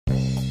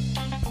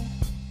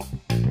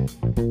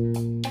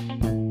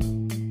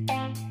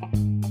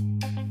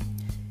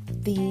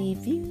The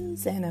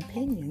views and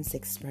opinions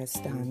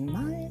expressed on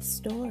My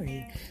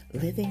Story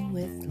Living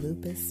with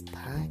Lupus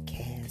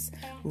podcast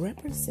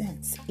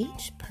represents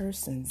each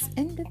person's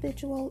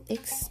individual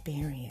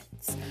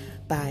experience.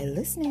 By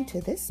listening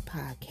to this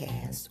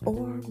podcast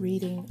or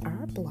reading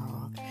our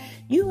blog,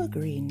 you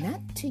agree not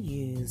to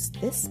use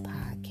this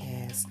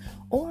podcast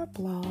or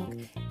blog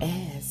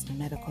as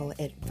medical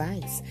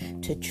advice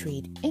to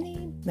treat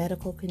any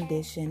medical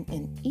condition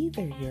in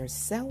either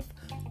yourself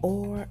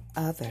or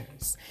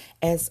others.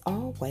 As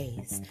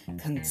always,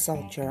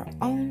 consult your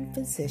own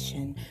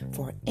physician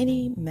for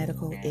any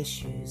medical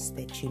issues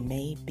that you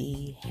may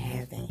be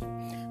having.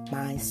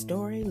 My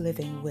Story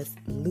Living with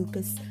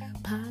Lupus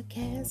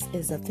podcast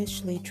is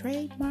officially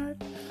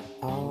trademarked,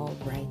 all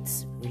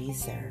rights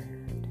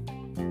reserved.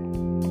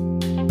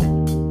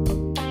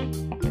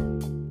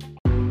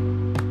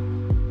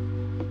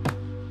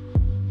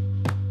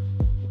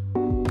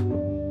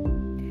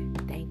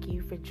 Thank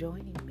you for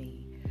joining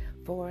me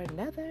for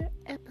another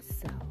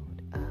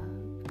episode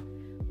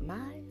of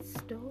My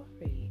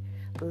Story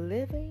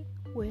Living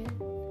with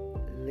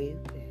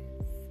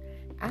Lupus.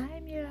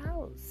 I'm your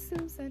host,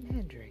 Susan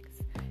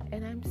Hendricks,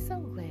 and I'm so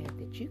glad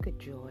that you could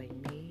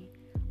join me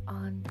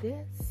on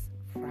this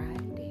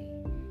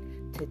Friday.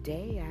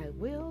 Today I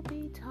will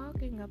be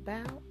talking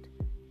about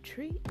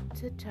treat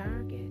to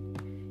target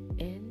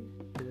in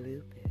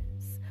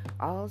lupus.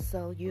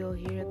 Also, you'll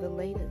hear the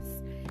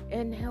latest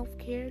in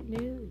healthcare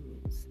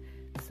news.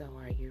 So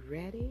are you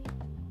ready?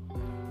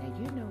 Now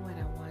you know what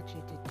I want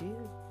you to do.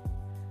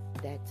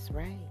 That's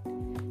right.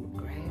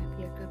 Grab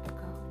your cup of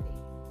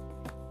coffee,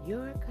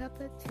 your cup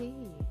of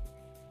tea,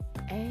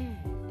 and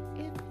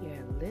if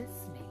you're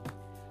listening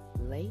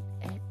late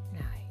at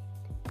night,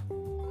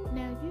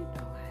 now you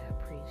know I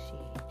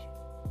appreciate you.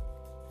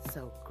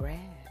 So grab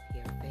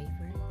your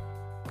favorite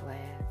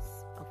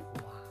glass of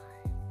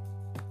wine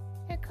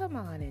and come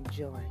on and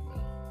join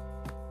me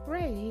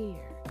right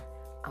here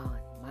on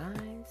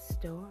My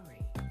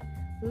Story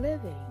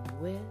Living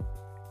with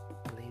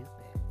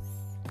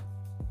Lupus.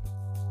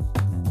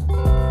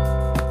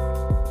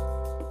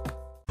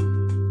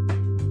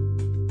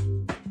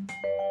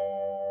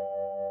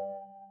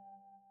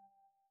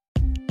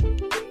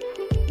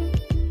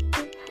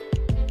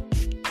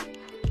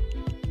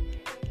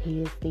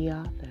 He is the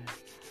author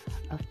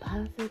of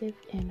Positive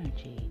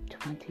Energy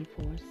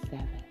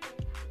 24/7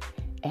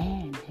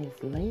 and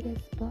his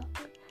latest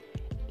book,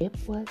 It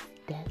Was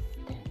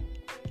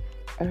Destined,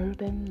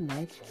 Urban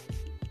Legend.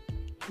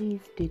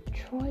 He's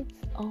Detroit's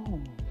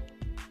own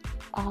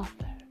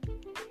author,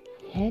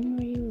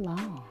 Henry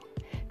Long.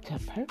 To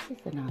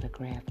purchase an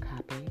autographed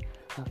copy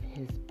of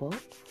his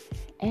books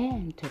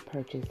and to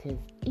purchase his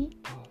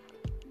ebook,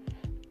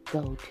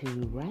 go to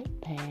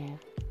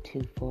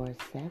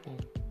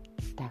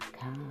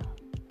WritePath247.com.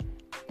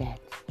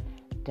 That's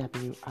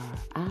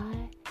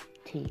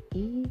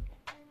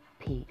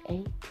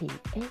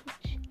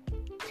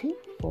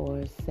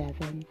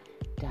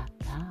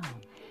WritePath247.com.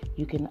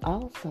 You can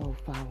also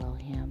follow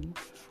him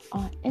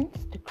on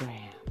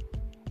Instagram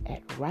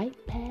at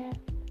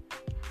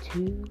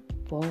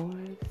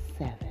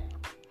WritePath247.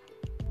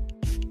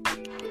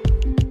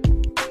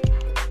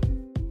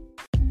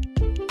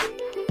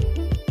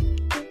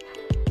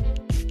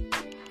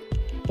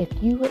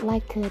 If you would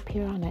like to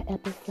appear on an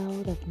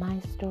episode of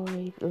My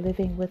Story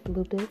Living with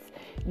Lupus,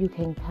 you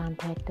can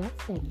contact us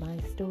at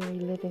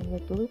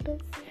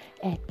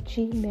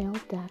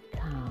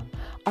mystorylivingwithlupus@gmail.com.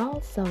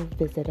 Also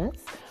visit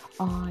us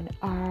on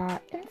our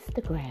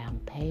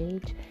Instagram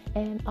page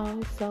and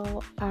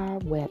also our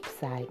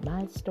website,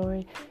 My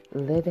Story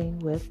Living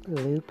with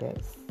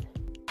Lupus.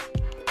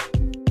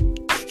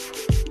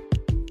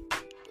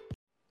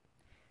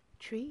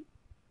 Treat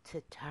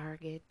to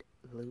target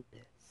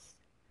lupus.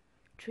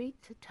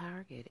 Treat to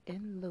target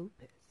in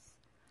lupus.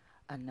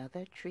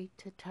 Another treat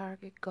to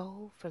target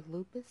goal for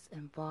lupus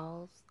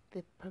involves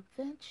the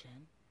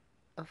prevention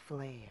of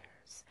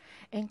flares,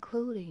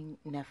 including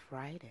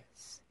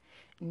nephritis,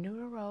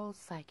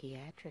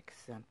 neuropsychiatric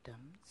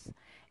symptoms,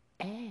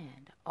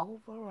 and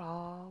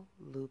overall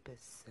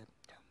lupus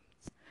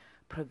symptoms.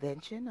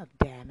 Prevention of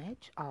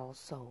damage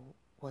also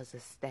was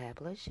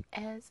established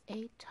as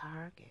a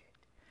target,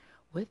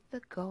 with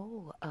the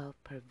goal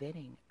of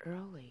preventing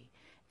early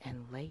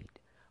and late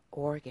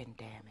organ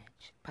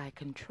damage by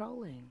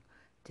controlling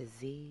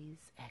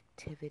disease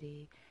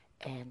activity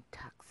and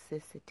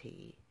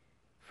toxicity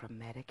from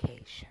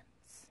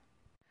medications.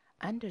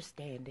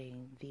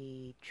 Understanding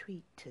the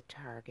treat to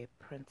target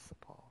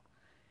principle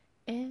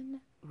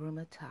in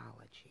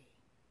rheumatology.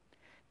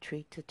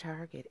 Treat to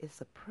target is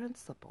a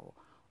principle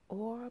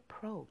or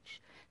approach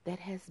that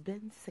has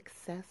been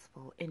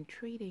successful in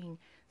treating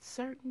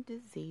certain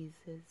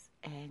diseases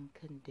and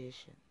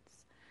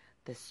conditions.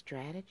 The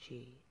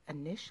strategy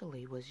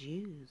initially was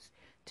used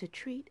to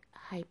treat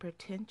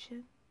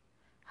hypertension,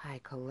 high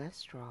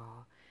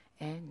cholesterol,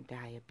 and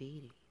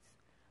diabetes,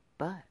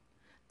 but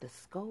the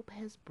scope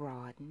has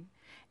broadened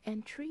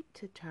and treat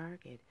to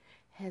target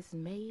has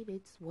made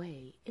its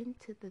way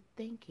into the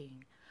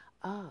thinking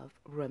of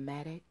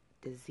rheumatic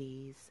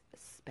disease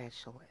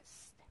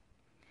specialists.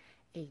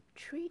 A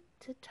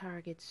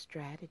treat-to-target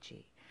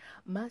strategy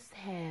must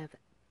have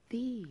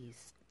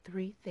these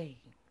three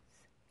things: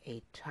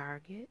 a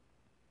target,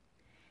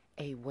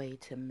 a way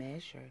to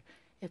measure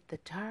if the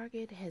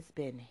target has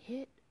been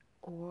hit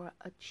or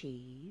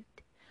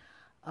achieved,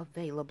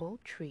 available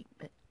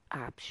treatment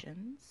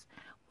options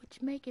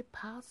which make it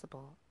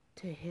possible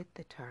to hit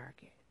the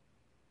target.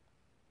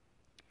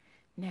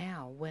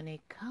 Now, when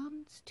it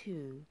comes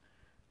to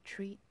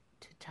treat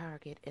to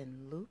target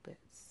in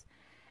lupus,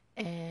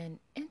 an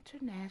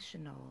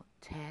international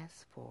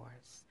task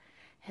force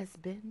has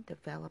been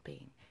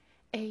developing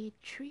a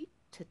treat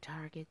to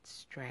target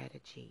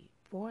strategy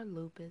for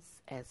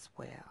lupus as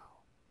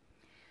well.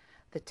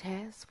 The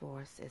task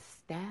force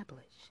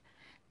established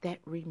that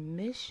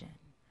remission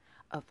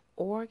of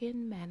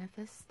organ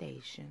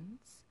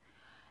manifestations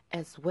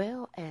as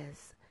well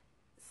as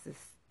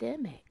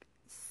systemic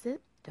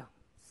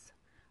symptoms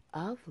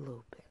of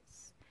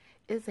lupus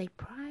is a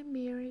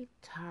primary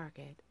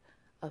target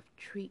of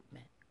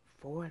treatment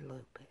for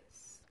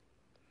lupus.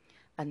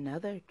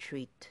 Another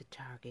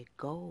treat-to-target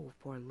goal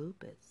for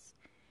lupus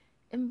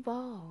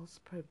involves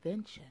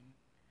prevention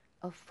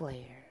of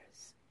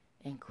flares,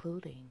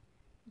 including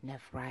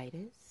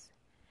nephritis,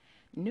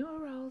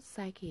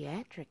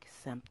 neuropsychiatric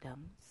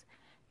symptoms,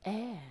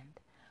 and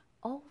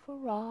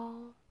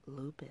overall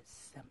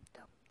lupus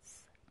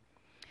symptoms.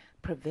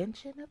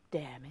 Prevention of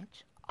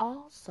damage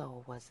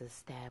also was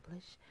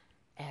established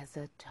as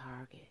a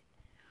target,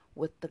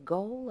 with the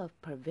goal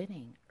of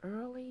preventing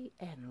early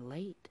and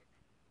late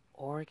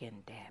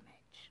organ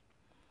damage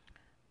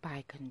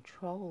by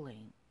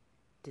controlling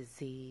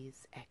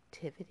disease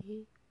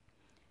activity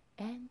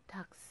and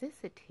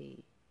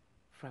toxicity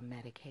from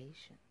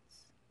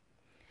medications.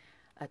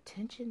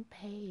 Attention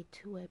paid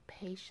to a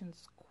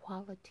patient's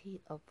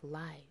quality of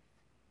life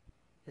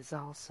is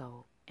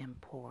also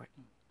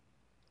important.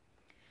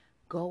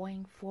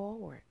 Going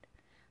forward,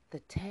 the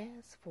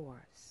task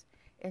force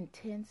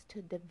intends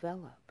to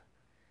develop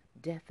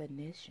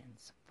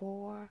definitions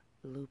for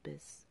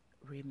lupus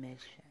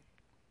remission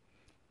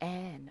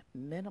and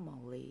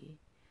minimally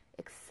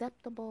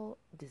acceptable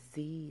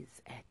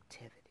disease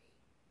activity.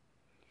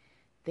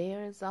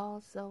 There is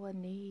also a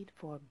need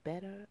for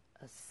better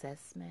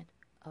assessment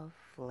of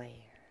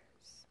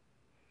flares.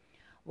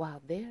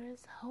 While there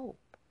is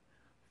hope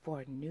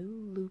for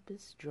new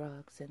lupus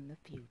drugs in the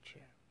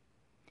future,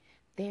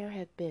 there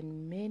have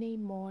been many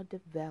more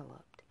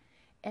developed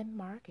and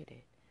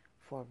marketed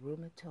for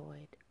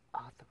rheumatoid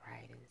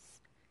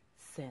arthritis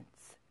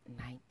since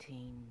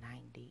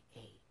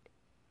 1998,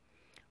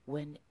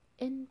 when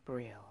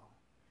Enbrel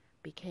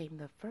became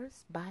the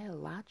first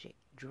biologic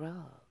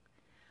drug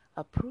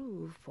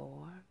approved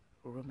for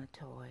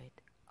rheumatoid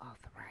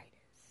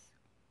arthritis.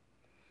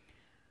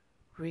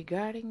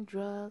 Regarding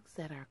drugs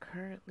that are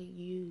currently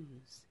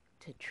used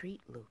to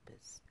treat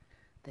lupus,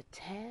 the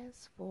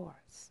task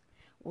force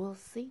will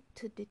seek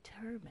to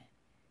determine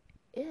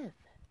if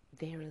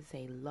there is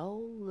a low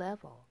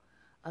level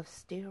of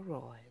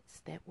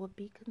steroids that would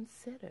be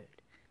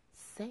considered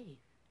safe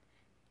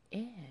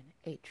in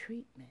a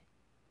treatment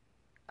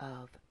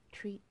of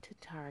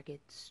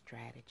treat-to-target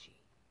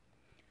strategy.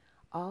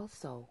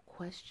 Also,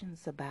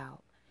 questions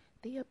about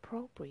the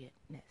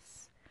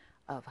appropriateness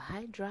of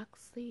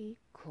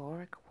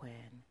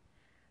hydroxychloroquine,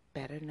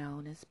 better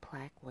known as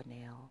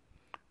Plaquenil,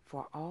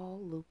 for all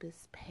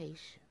lupus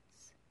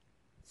patients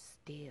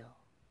still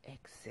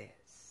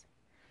exists.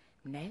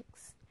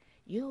 Next,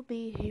 you'll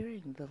be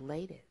hearing the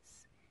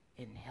latest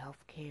in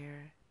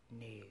healthcare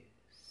news.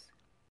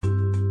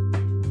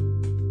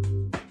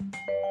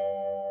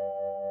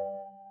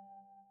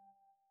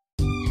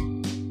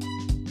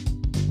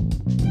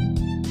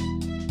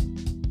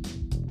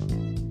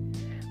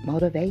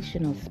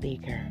 Motivational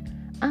speaker,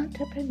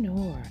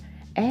 entrepreneur,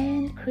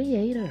 and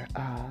creator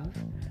of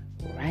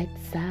Right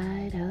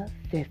Side of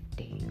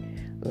 50,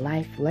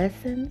 Life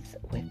Lessons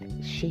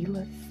with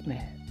Sheila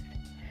Smith.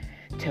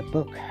 To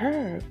book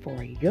her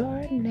for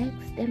your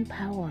next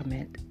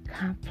empowerment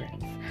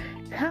conference,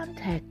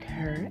 contact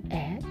her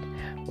at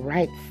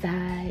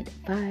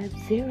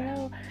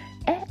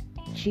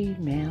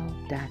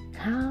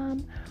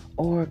rightside50@gmail.com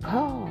or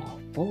call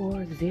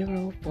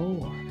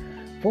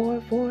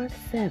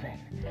 404-447-6897.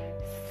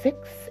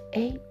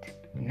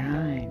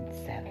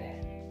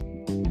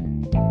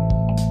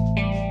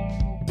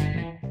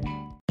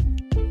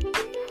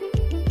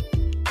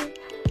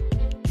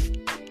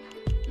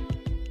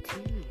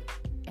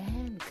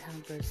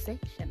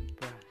 Conversation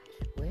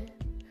Brunch with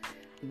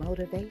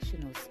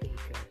motivational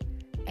speaker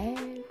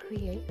and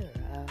creator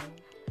of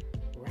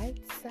Right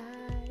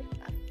Side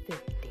of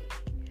 50.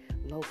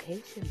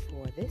 Location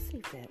for this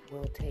event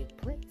will take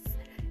place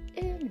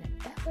in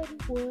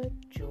Ellenwood,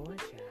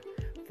 Georgia.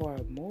 For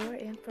more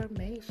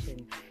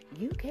information,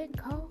 you can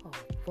call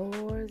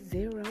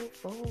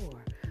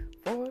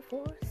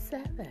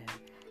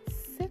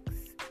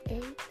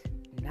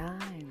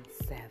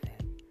 404-447-6897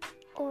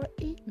 or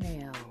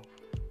email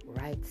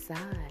rightside50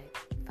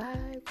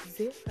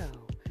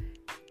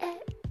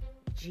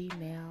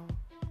 www.healthcaresuicide@gmail.com.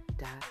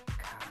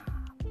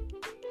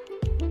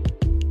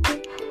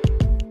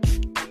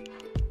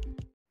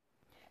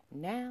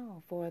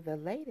 Now for the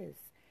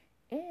latest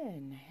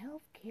in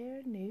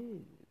healthcare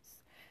news.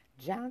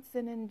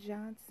 Johnson &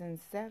 Johnson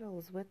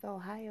settles with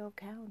Ohio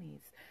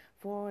counties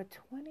for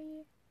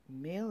 $20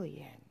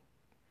 million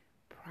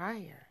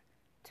prior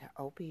to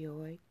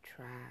opioid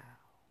trial.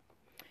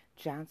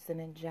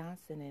 Johnson &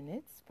 Johnson and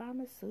its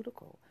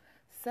pharmaceutical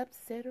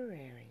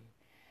subsidiary,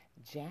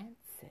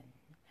 Janssen,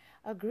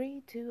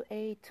 agreed to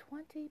a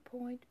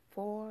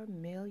 $20.4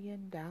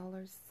 million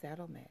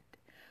settlement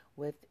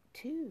with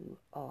 2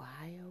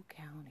 Ohio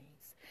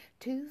counties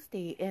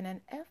Tuesday in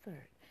an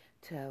effort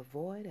to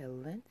avoid a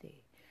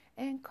lengthy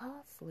and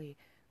costly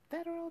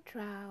federal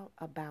trial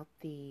about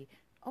the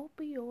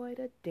opioid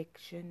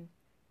addiction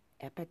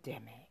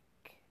epidemic.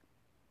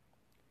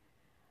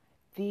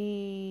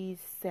 The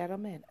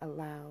settlement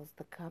allows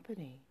the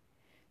company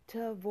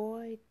to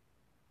avoid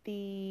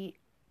the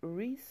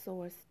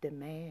resource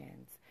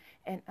demands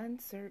and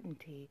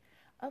uncertainty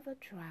of a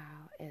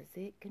trial as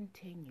it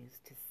continues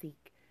to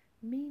seek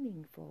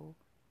meaningful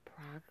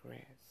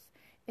progress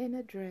in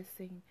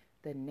addressing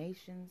the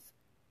nation's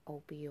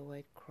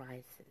opioid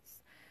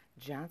crisis,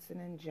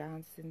 Johnson &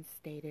 Johnson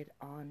stated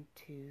on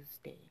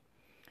Tuesday.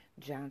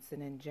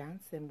 Johnson &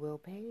 Johnson will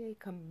pay a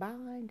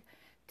combined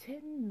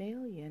 $10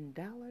 million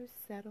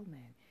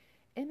settlement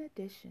in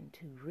addition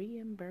to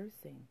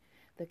reimbursing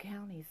the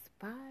county's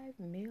 $5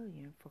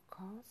 million for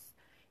costs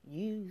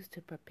used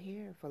to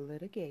prepare for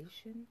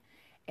litigation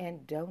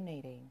and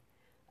donating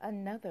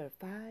another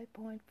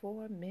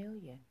 $5.4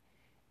 million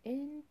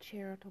in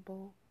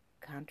charitable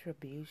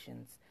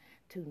contributions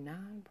to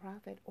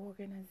nonprofit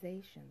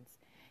organizations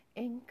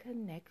in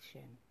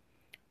connection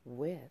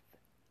with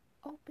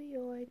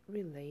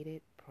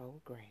opioid-related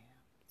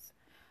programs.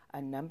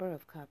 A number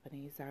of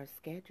companies are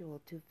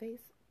scheduled to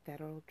face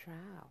federal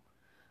trial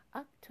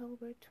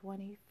October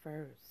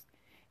 21st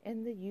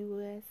in the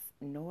U.S.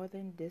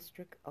 Northern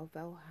District of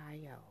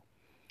Ohio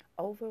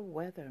over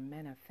whether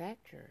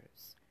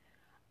manufacturers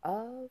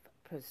of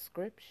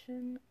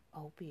prescription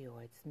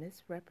opioids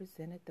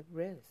misrepresented the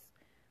risk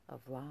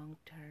of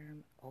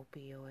long-term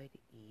opioid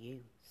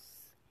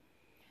use.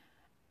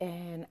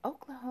 An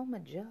Oklahoma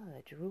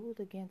judge ruled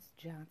against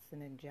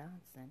Johnson &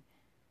 Johnson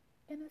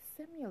in a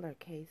similar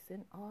case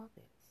in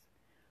August,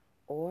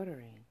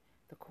 ordering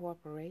the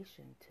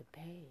corporation to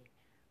pay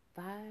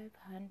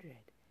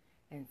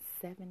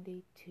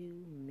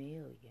 $572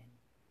 million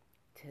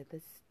to the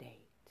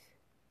state.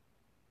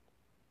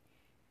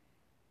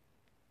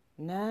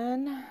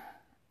 None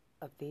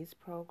of these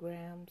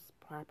programs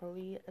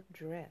properly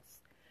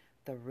address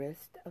the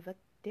risk of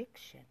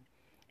addiction,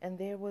 and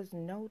there was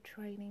no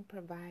training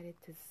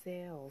provided to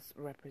sales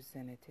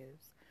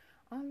representatives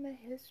on the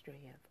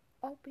history of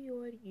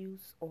opioid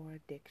use or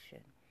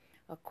addiction,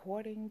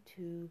 according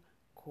to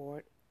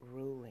court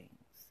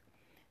rulings.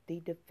 The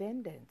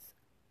defendant's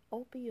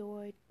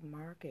opioid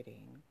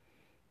marketing,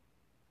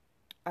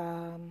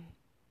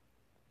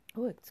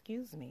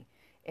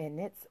 in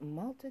its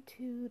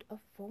multitude of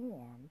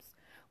forms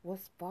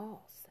was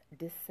false,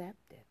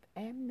 deceptive,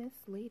 and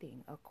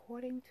misleading,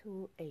 according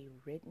to a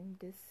written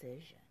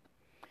decision.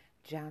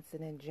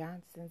 Johnson &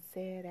 Johnson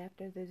said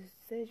after the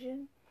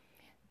decision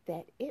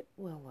that it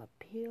will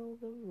appeal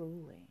the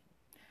ruling.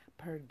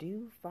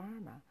 Purdue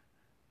Pharma,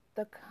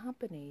 the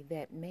company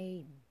that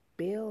made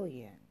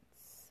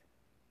billions,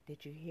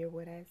 did you hear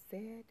what I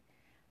said?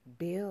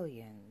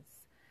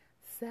 Billions,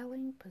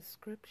 selling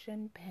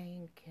prescription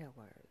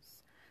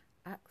painkillers,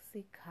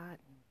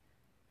 OxyContin,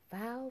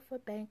 filed for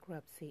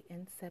bankruptcy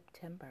in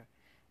September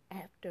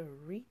after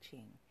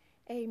reaching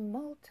a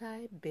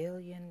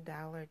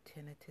multi-billion-dollar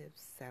tentative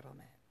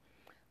settlement.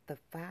 The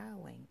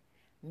filing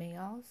may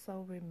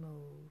also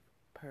remove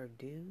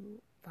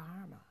Purdue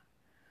Pharma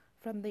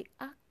from the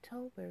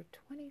October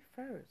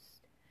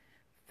 21st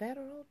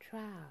federal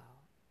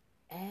trial,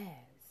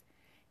 as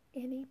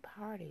any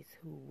parties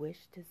who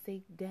wish to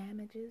seek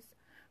damages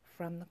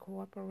from the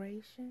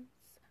corporations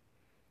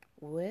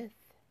would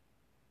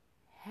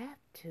have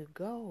to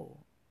go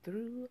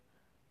through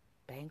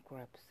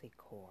bankruptcy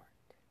court.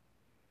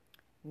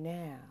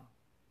 Now,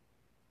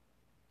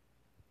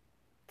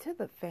 to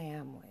the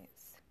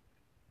families,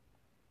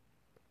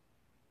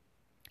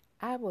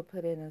 I will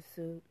put in a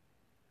suit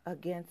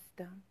against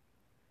them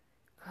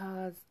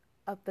because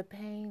of the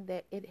pain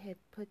that it had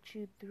put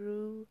you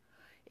through.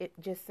 It,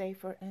 just say,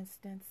 for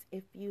instance,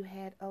 if you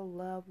had a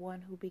loved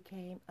one who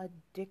became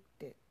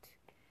addicted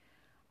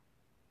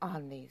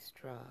on these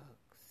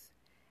drugs.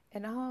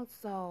 And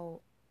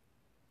also,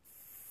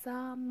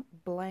 some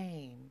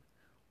blame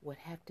would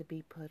have to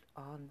be put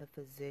on the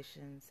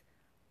physicians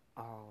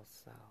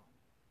also.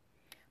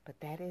 But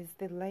that is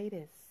the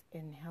latest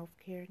in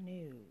healthcare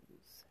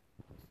news.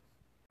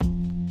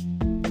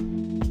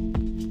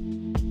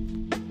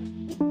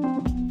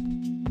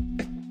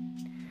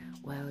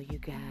 Well, you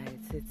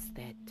guys, it's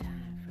that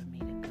time for me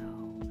to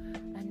go.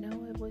 I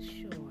know it was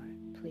short.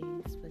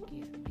 Please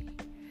forgive me.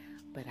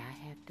 But I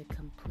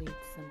complete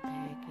some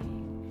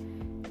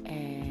packing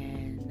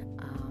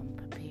and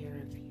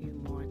prepare a few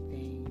more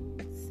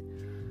things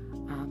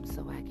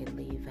so I can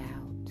leave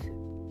out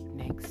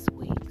next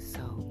week.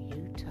 So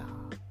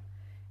Utah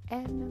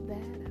and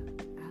Nevada,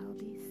 I'll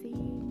be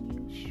seeing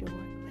you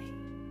shortly.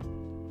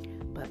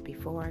 But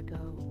before I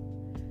go,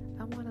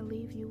 I want to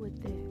leave you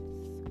with this.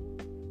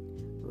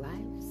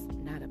 Life's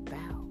not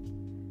about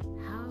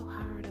how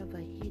hard of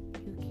a hit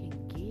you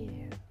can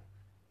give.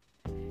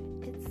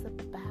 It's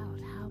about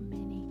how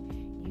many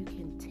you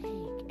can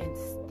take and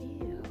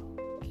still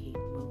keep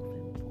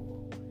moving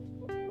forward.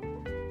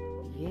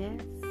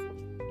 Yes,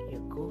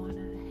 you're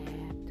gonna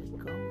have to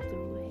go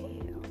through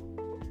hell,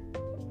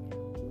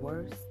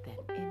 worse than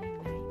any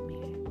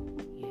nightmare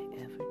you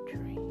ever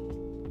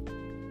dreamed.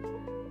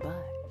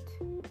 But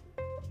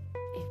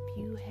if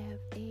you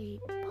have a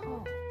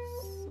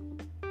pulse,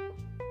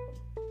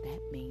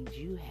 that means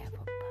you have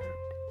a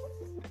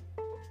purpose,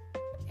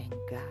 and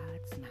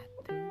God's not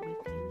through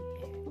with you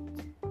yet.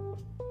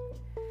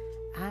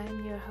 I'm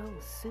your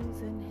host,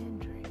 Susan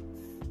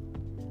Hendricks,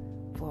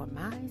 for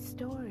my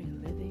story,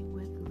 Living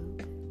with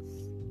Lupus.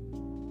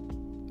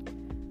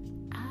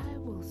 I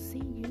will see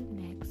you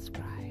next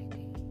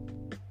Friday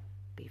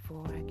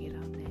before I get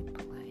on that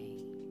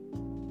plane.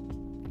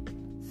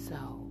 So,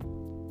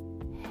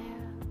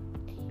 have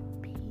a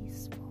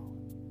peaceful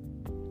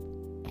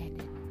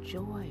and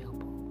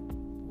enjoyable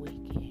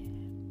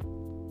weekend.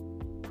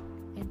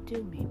 And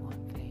do me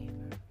one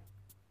favor.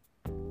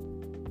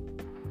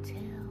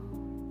 Tell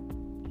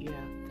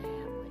your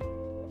family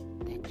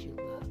that you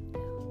love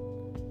them.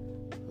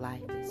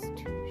 Life is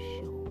too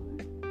short